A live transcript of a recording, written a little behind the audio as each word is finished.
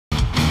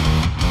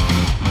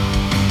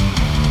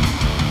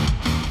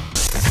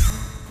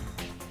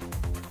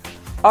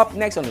Up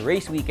next on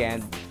Race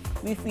Weekend,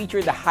 we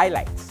feature the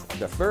highlights of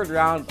the third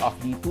round of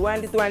the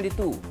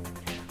 2022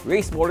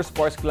 Race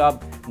Motorsports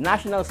Club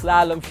National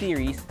Slalom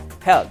Series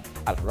held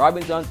at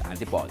Robinson's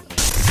Antipolo.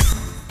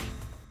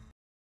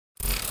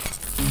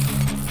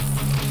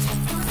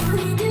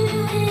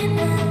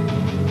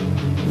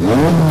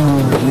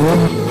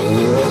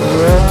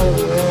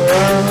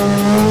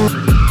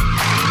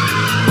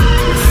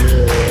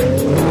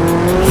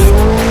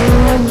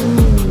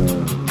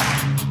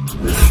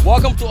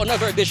 Welcome to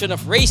another edition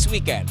of Race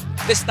Weekend.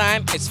 This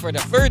time, it's for the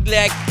third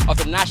leg of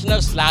the National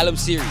Slalom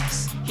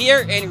Series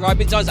here in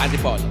Robinson's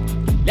Antipolo.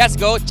 Let's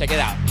go check it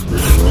out.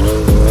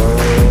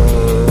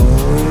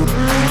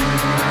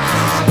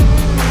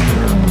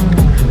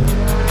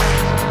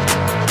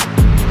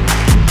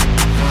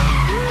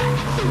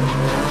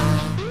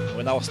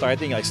 When I was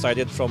starting, I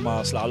started from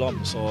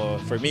slalom. So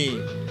for me,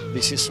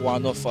 this is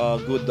one of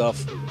good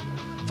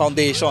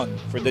foundation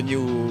for the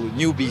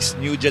newbies,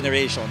 new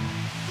generation.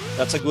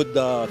 That's a good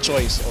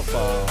choice of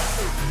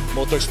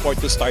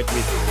motorsport to start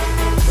with.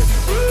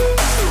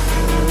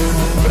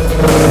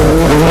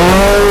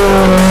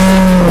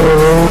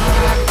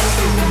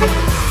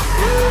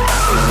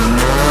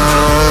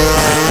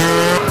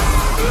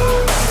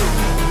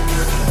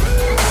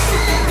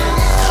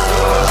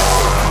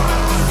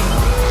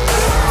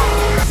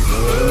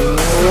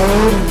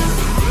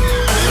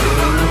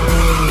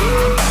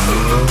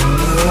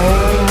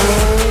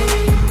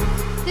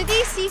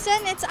 Today's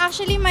season, it's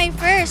actually my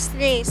first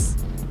race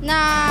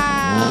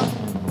na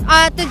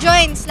to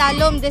join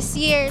slalom this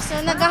year. So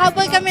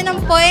naghahabol kami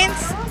ng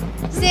points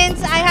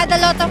since I had a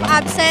lot of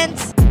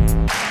absence.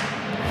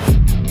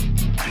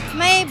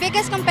 My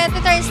biggest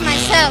competitor is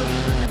myself.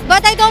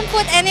 But I don't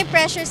put any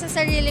pressure sa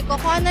sarili ko.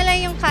 Kung ano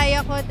lang yung kaya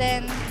ko,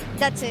 then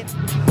that's it.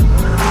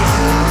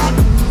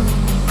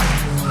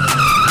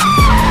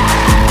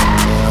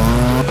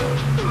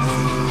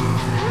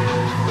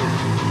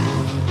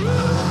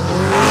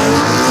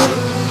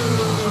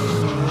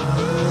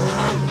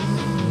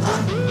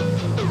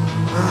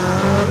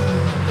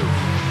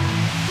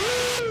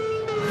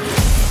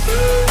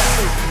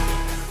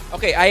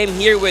 Okay, I am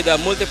here with a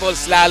multiple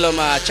slalom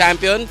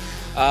champion,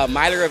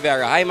 Milo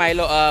Rivera. Hi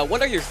Milo, what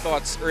are your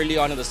thoughts early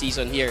on in the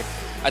season here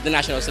at the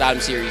National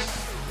Slalom Series?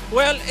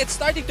 Well, it's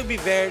starting to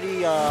be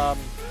very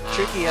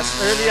tricky. As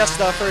early as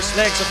the first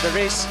legs of the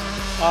race,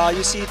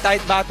 you see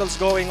tight battles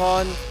going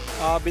on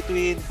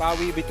between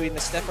Pawi, between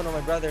Stefano, my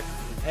brother,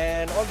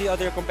 and all the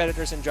other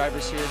competitors and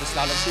drivers here in the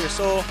slalom series.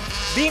 So,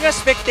 being a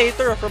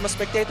spectator, from a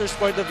spectator's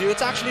point of view,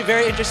 it's actually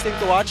very interesting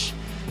to watch.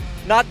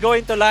 Not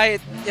going to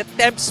lie, it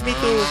tempts me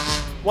to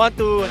want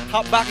to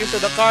hop back into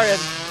the car and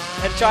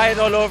try it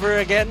all over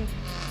again.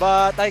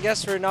 But I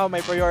guess for now, my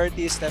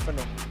priority is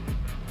Stefano.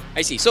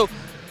 I see. So,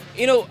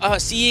 you know,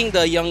 seeing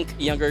the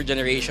younger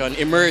generation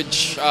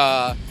emerge,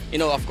 you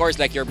know, of course,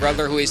 like your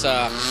brother who is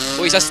a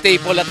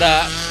staple at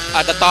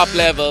the top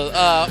level.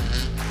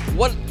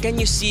 What can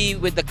you see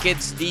with the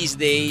kids these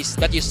days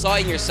that you saw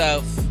in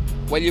yourself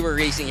while you were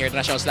racing here at the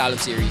National Slalom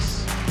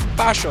Series?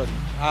 Passion.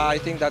 I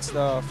think that's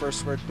the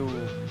first word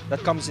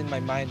that comes in my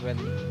mind when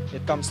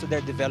it comes to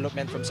their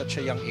development from such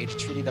a young age.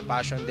 It's really the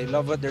passion. They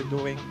love what they're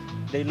doing.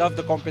 They love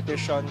the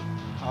competition.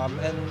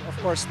 And of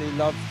course, they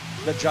love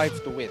the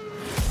drive to win.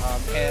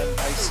 And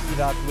I see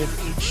that with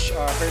each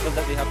hurdle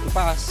that they have to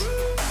pass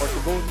or to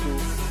go through,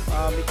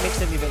 it makes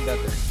them even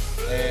better.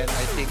 And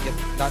I think it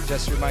not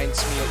just reminds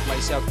me of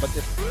myself, but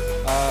it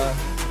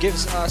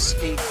gives us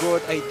a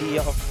good idea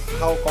of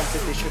how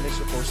competition is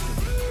supposed to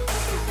be.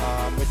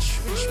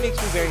 Which makes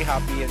me very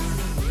happy and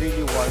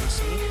really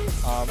warms me.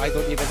 I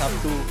don't even have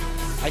to,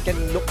 I can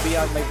look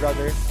beyond my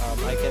brother.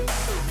 I can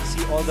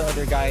see all the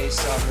other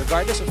guys,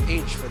 regardless of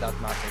age for that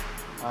matter,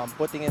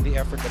 putting in the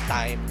effort, the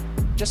time,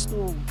 just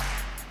to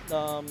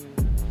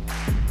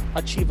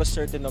achieve a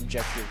certain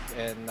objective.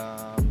 And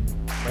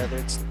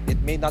whether it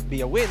may not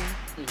be a win,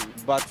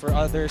 but for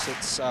others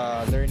it's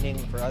learning,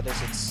 for others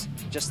it's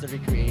just the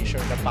recreation,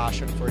 the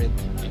passion for it.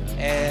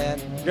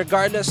 And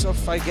regardless of,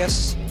 I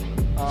guess,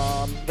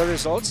 the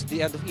results, the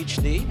end of each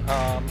day,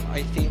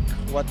 I think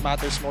what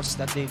matters most is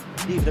that they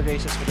leave the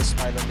races with a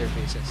smile on their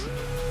faces.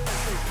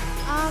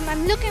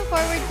 I'm looking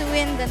forward to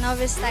win the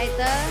novice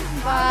title,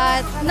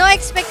 but no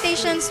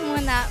expectations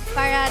muna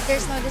para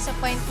there's no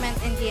disappointment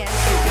in the end.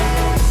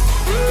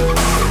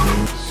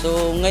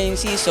 So ngayong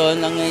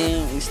season, ang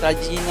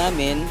strategy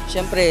namin,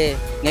 syempre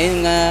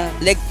ngayon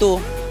leg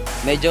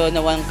 2, medyo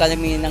nawang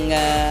kami ng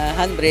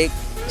handbrake.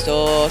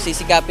 So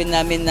sisikapin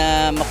namin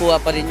na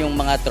makuha pa rin yung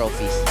mga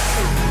trophies.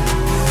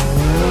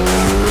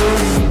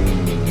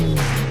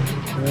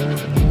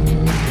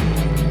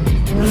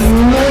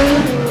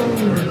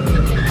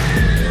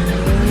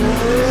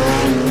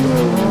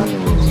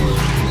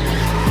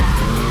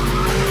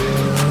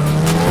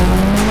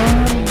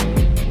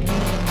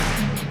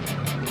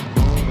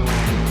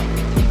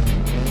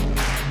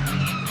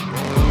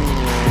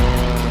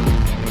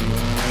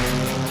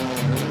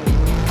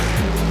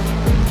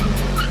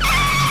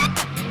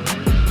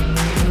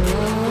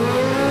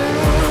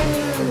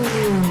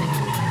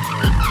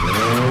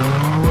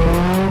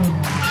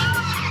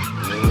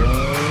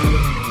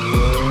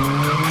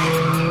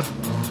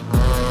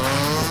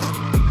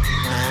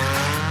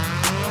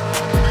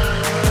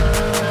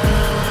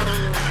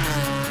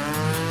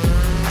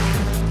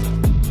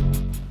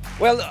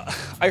 Well,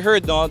 I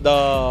heard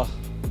the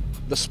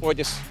sport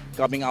is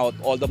coming out,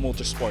 all the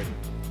motorsport,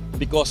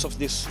 because of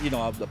this,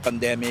 the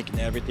pandemic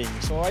and everything.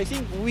 So I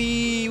think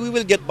we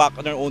will get back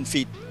on our own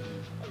feet.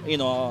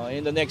 In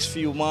the next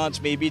few months,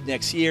 maybe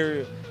next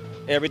year,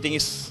 everything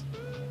is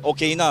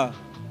okay na.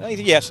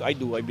 Yes, I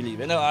do. I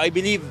believe, and I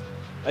believe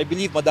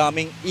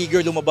madaming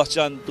eager lumabas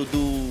dyan to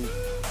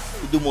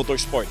do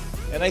motorsport.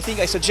 And I think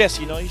I suggest,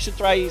 you should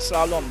try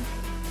slalom.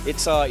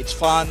 It's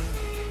fun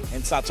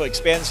and it's not so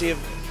expensive.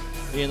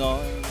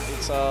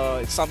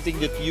 It's something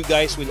that you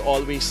guys will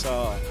always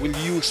will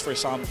use for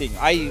something.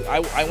 I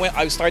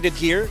started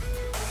here,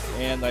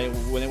 and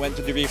when I went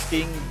to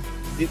drifting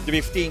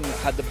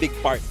had a big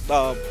part.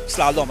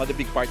 Slalom had a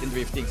big part in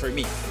drifting for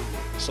me.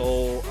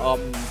 So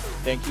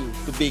thank you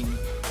to Bing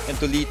and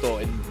to Lito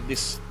and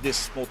this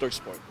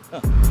motorsport.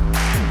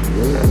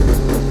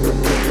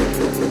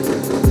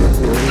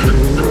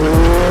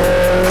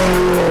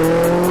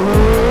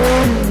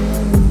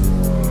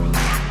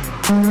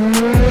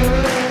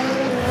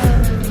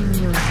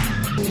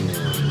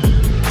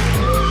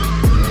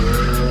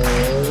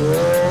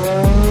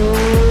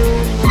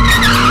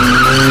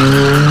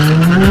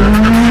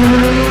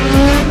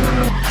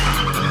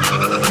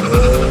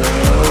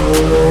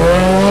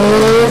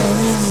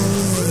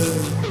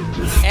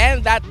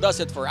 That does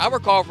it for our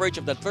coverage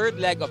of the third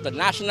leg of the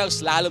National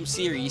Slalom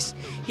Series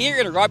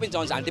here in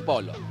Robinson's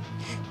Antipolo.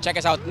 Check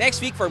us out next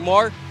week for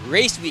more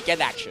race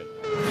weekend action.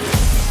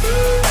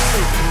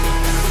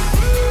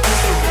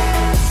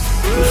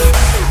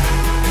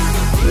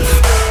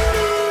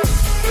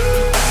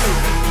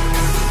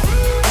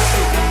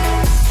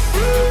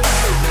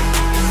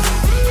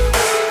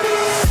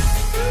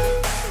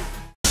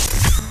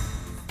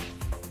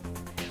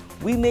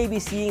 We may be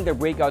seeing the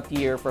breakout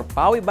year for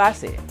Pawi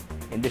Base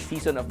in this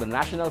season of the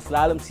National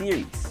Slalom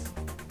Series.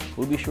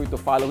 We'll be sure to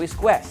follow his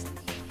quest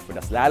for the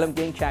Slalom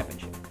King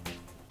Championship.